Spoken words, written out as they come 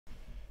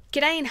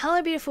G'day and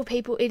hello beautiful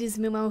people, it is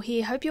Mimo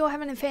here. Hope you're all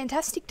having a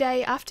fantastic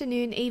day,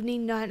 afternoon,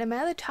 evening, night, no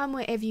matter the time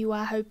wherever you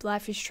are. Hope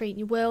life is treating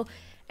you well.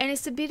 And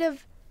it's a bit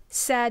of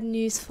sad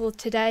news for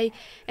today,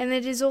 and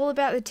it is all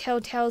about the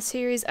Telltale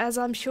series. As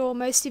I'm sure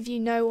most of you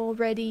know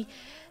already,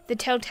 the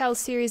Telltale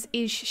series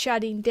is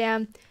shutting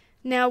down.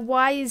 Now,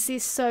 why is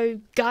this so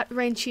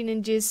gut-wrenching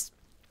and just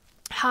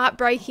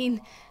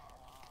heartbreaking?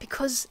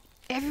 Because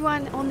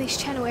everyone on this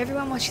channel,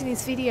 everyone watching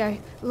this video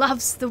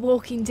loves The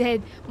Walking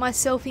Dead,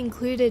 myself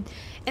included,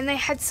 and they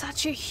had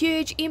such a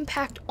huge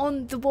impact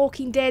on The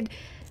Walking Dead.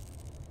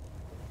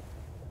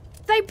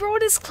 They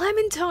brought us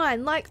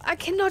Clementine, like, I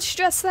cannot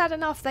stress that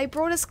enough. They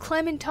brought us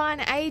Clementine,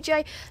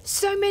 AJ,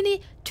 so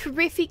many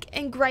terrific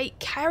and great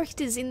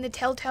characters in the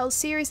Telltale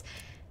series.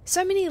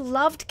 So many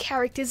loved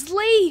characters.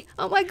 Lee!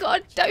 Oh my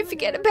god, don't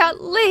forget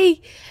about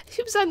Lee!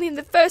 She was only in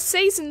the first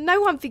season, no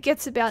one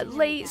forgets about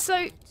Lee.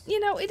 So, you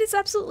know, it is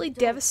absolutely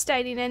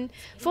devastating, and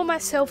for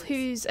myself,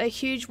 who's a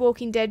huge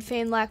Walking Dead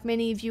fan like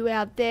many of you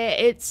out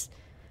there,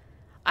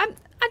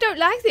 I don't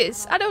like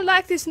this. I don't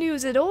like this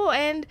news at all,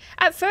 and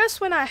at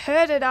first when I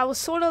heard it, I was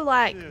sort of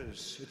like...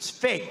 It's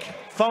fake.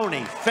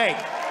 Phony. Fake.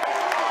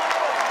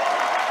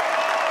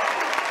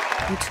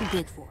 You're too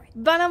big for it.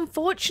 But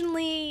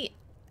unfortunately,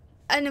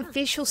 an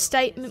official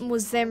statement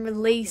was then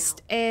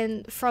released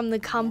and from the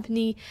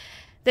company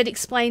that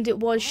explained it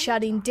was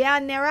shutting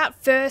down. Now, at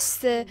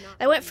first, they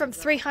went from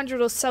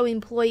 300 or so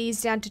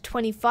employees down to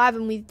 25,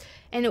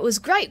 and it was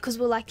great because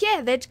we're like,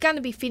 yeah, they're going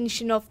to be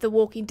finishing off the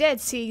Walking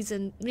Dead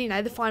season, you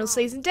know, the final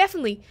season,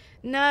 definitely.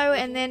 No,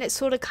 and then it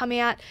sort of come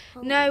out,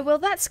 no, well,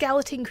 that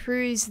skeleton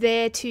crew's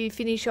there to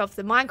finish off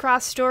the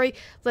Minecraft story.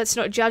 Let's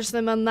not judge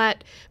them on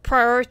that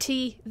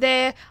priority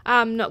there.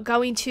 I'm not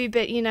going to,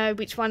 but, you know,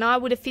 which one I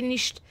would have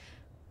finished.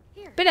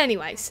 But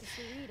anyways,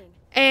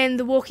 and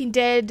the Walking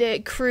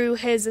Dead crew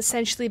has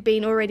essentially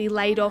been already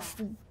laid off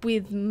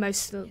with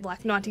most,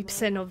 like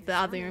 90% of the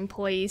other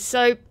employees.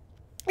 So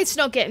it's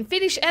not getting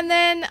finished. And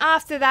then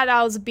after that,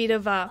 I was a bit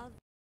of a...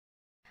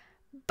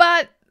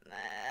 But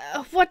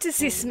what does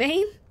this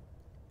mean?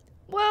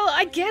 Well,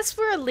 I guess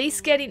we're at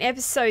least getting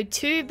episode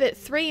 2, but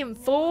 3 and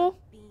 4...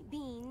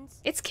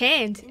 It's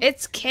canned.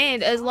 It's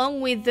canned, along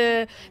with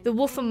the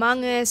Wolf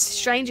Among Us,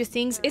 Stranger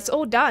Things. It's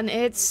all done.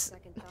 It's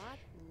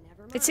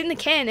in the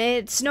can.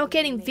 It's not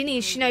getting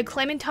finished. You know,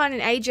 Clementine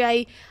and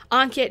AJ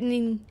aren't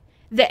getting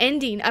the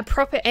ending, a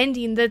proper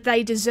ending that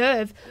they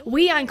deserve.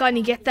 We aren't going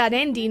to get that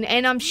ending,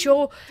 and I'm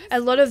sure a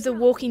lot of the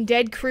Walking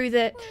Dead crew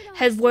that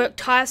have worked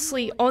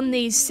tirelessly on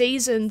these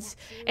seasons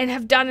and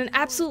have done an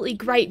absolutely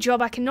great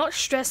job. I cannot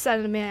stress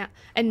that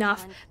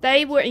enough.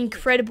 They were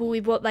incredible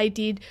with what they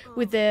did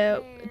with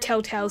the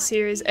Telltale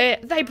series.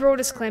 They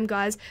brought us Clem,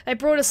 guys. They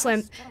brought us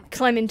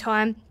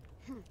Clementine.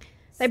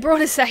 They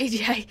brought us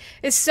AJ.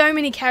 There's so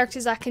many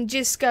characters. I can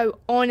just go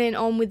on and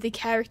on with the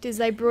characters.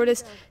 They brought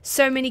us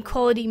so many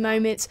quality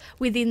moments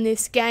within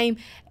this game.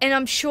 And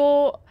I'm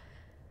sure,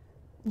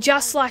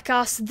 just like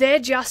us, they're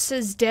just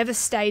as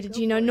devastated,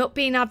 you know, not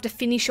being able to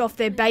finish off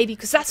their baby.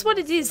 Because that's what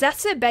it is.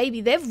 That's their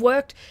baby. They've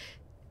worked,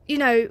 you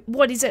know,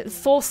 what is it, the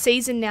 4th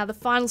season now, the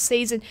final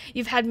season.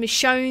 You've had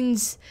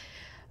Michonne's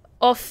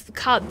off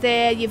cut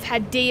there. You've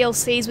had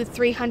DLCs with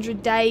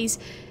 300 days.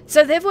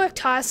 So they've worked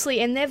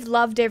tirelessly and they've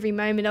loved every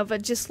moment of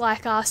it, just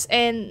like us,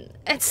 and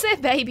it's their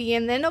baby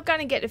and they're not going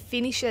to get to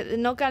finish it. They're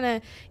not going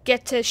to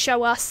get to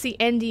show us the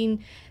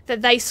ending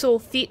that they saw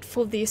fit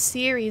for this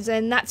series,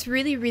 and that's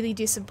really, really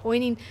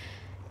disappointing.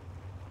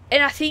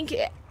 And I think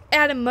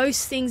out of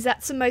most things,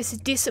 that's the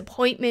most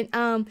disappointment,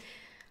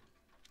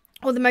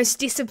 or the most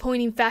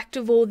disappointing fact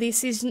of all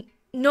this is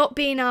not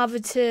being able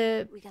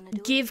to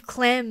give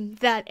Clem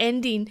that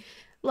ending.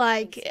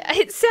 Like,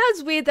 it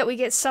sounds weird that we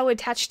get so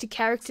attached to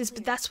characters,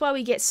 but that's why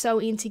we get so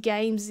into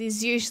games,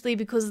 is usually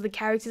because of the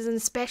characters, and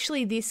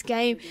especially this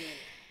game.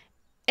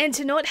 And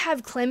to not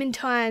have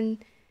Clementine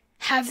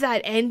have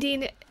that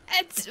ending,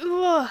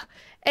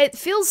 it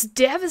feels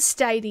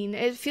devastating.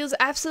 It feels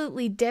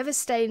absolutely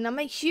devastating. I'm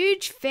a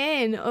huge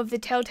fan of the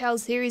Telltale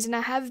series, and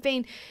I have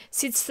been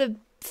since the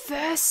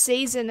first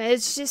season.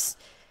 It's just,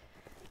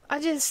 I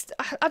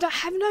don't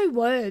have no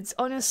words,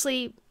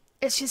 honestly.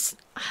 It's just,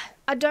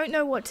 I don't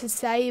know what to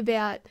say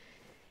about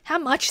how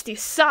much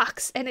this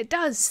sucks, and it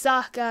does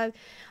suck. I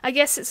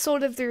guess it's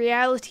sort of the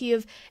reality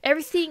of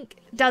everything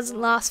doesn't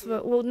last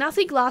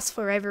nothing lasts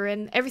forever,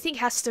 and everything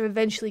has to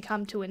eventually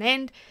come to an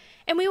end.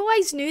 And we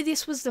always knew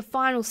this was the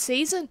final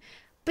season,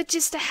 but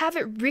just to have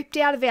it ripped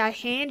out of our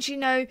hands, you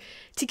know,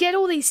 to get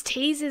all these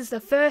teasers, the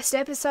first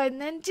episode,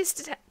 and then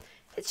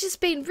it's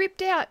just been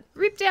ripped out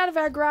of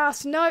our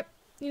grasp. Nope,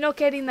 you're not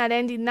getting that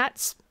ending.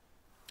 That's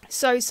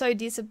so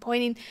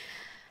disappointing.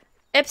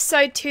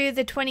 Episode 2,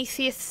 the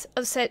 25th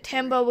of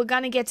September, we're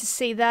going to get to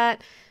see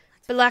that.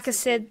 But like I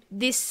said,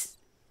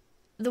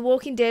 The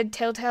Walking Dead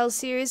Telltale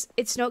series,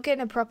 it's not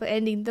getting a proper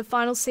ending. The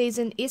final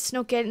season, it's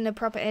not getting a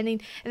proper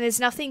ending. And there's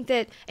nothing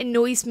that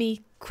annoys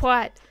me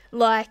quite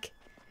like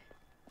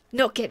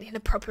not getting a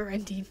proper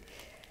ending.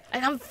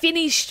 And I'm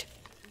finished.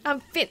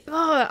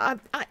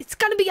 It's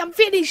going to be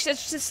unfinished.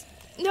 It's just,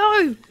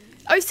 no.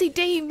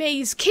 OCD in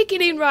me is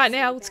kicking in right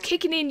now. It's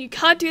kicking in. You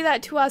can't do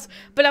that to us.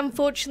 But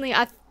unfortunately,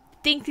 I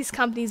think this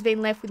company's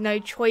been left with no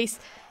choice.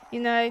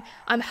 You know,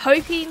 I'm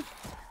hoping,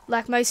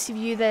 like most of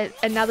you, that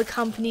another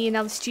company,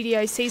 another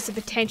studio sees the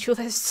potential.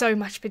 There's so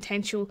much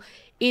potential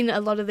in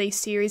a lot of these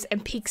series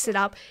and picks it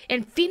up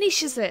and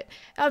finishes it.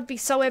 I'd be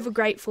so ever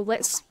grateful.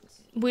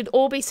 We'd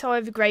all be so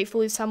ever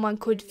grateful if someone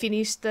could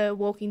finish The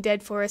Walking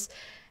Dead for us.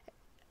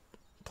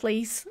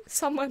 Please,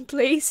 someone,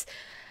 please.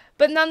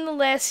 But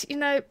nonetheless, you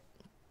know,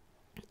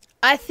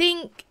 I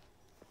think,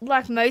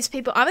 like most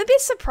people, I'm a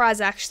bit surprised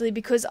actually,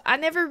 because I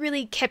never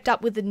really kept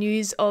up with the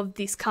news of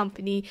this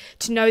company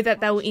to know that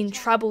they were in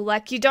trouble.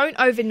 Like, you don't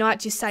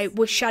overnight just say,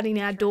 we're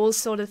shutting our doors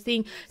sort of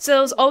thing. So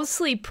there was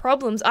obviously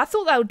problems. I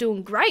thought they were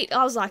doing great.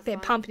 I was like, they're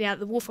pumping out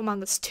The Wolf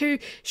Among Us 2,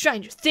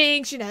 Stranger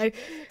Things, you know.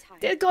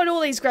 They've got all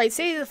these great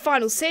seasons, the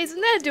final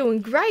season, they're doing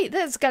great.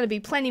 There's going to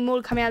be plenty more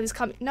to come out of this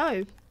company.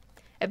 No.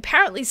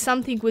 Apparently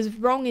something was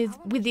wrong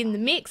within the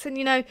mix, and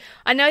you know,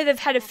 I know they've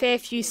had a fair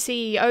few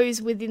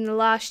CEOs within the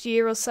last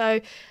year or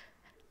so,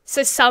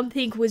 so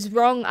something was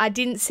wrong. I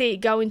didn't see it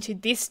go into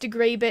this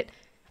degree, but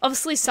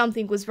obviously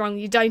something was wrong.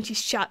 You don't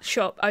just shut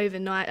shop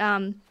overnight,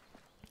 and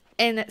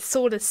it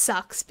sort of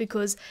sucks,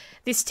 because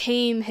this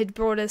team had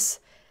brought us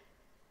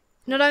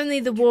not only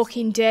The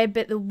Walking Dead,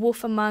 but The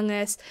Wolf Among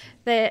Us,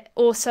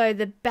 also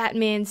the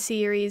Batman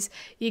series.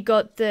 You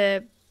got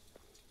the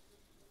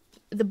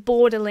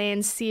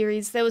Borderlands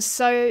series. There was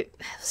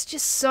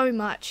just so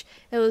much.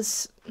 It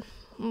was,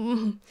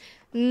 I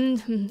don't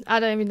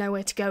even know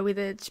where to go with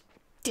it.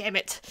 Damn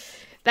it.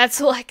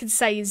 That's all I can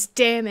say is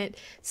damn it.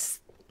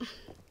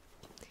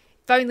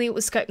 If only it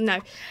was scope. No,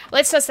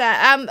 let's just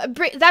that.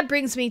 That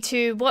brings me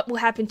to what will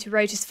happen to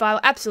Road to Survival.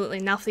 Absolutely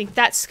nothing.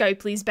 That's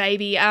Scopely's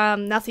baby.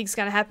 Nothing's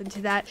going to happen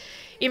to that.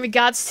 In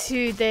regards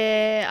to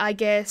their, I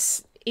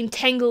guess,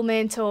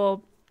 entanglement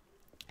or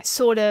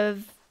sort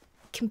of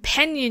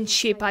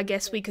companionship, I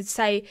guess we could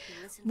say,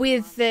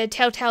 with the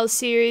Telltale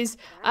series,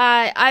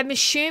 I'm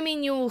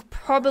assuming you'll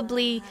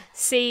probably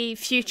see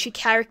future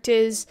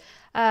characters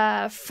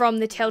from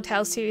the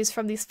Telltale series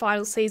from this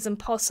final season,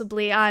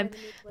 possibly. I'm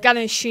going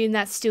to assume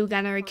that's still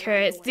going to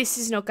occur. This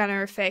is not going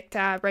to affect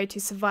Road to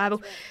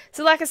Survival.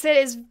 So like I said,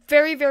 it's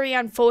very, very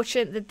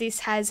unfortunate that this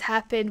has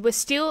happened.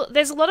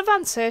 There's a lot of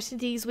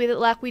uncertainties with it,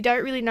 like we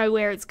don't really know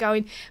where it's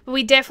going, but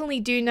we definitely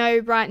do know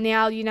right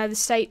now, you know, the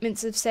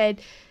statements have said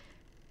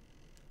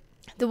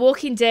The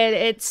Walking Dead,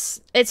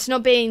 it's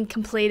not being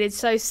completed,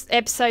 so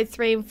episode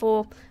 3 and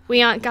 4,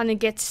 we aren't going to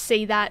get to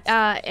see that,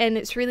 and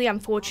it's really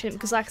unfortunate,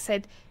 because like I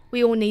said,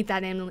 we all need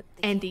that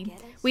ending.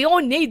 We all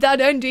need that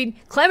ending.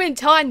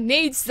 Clementine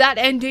needs that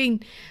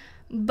ending,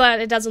 but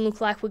it doesn't look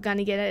like we're going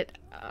to get it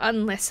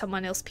unless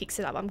someone else picks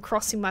it up. I'm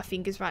crossing my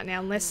fingers right now,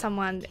 unless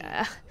someone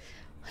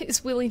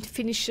is willing to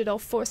finish it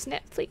off for us.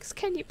 Netflix,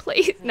 can you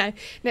please? No,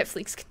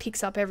 Netflix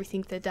picks up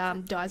everything that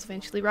dies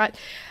eventually, right?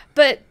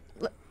 But,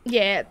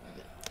 yeah,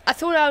 I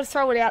thought I would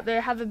throw it out there,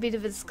 have a bit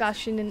of a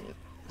discussion, and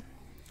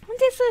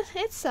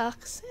it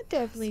sucks. It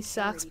definitely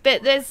sucks.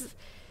 But there's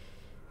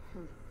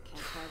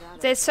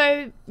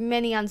so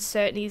many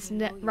uncertainties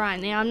right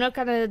now. I'm not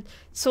going to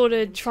sort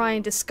of try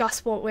and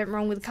discuss what went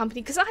wrong with the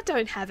company, because I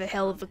don't have a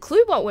hell of a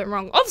clue what went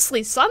wrong.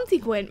 Obviously,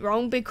 something went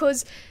wrong,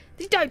 because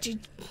they don't,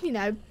 you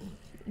know,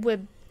 we're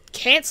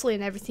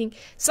cancelling everything.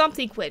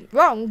 Something went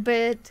wrong,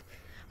 but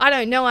I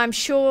don't know. I'm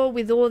sure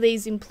with all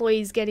these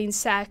employees getting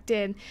sacked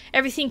and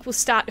everything will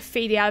start to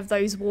feed out of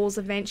those walls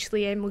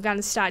eventually, and we're going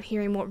to start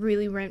hearing what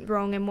really went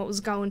wrong and what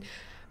was going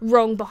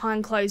wrong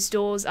behind closed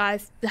doors. I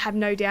have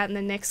no doubt in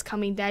the next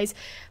coming days.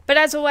 But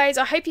as always,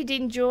 I hope you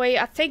did enjoy.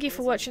 I thank you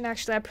for watching.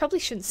 Actually, I probably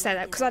shouldn't say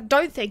that, because I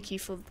don't thank you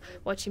for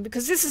watching,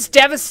 because this is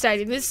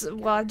devastating.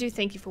 Well, I do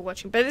thank you for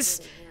watching, but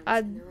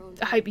I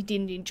hope you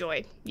didn't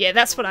enjoy. Yeah,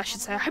 that's what I should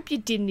say. I hope you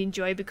didn't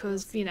enjoy,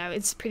 because, you know,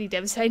 it's pretty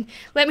devastating.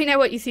 Let me know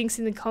what you think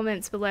in the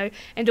comments below,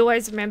 and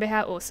always remember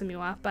how awesome you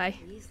are. Bye.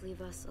 Please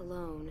leave us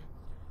alone.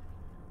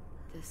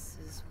 This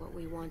is what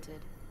we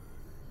wanted.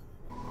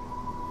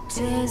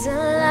 There's a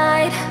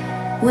light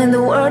when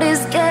the world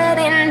is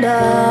getting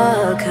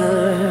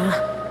darker.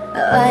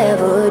 I have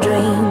a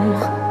dream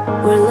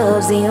where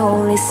love's the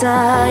only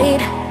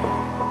side.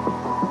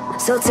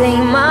 So take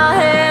my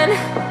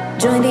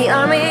hand, join the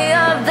army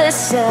of the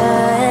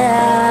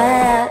side.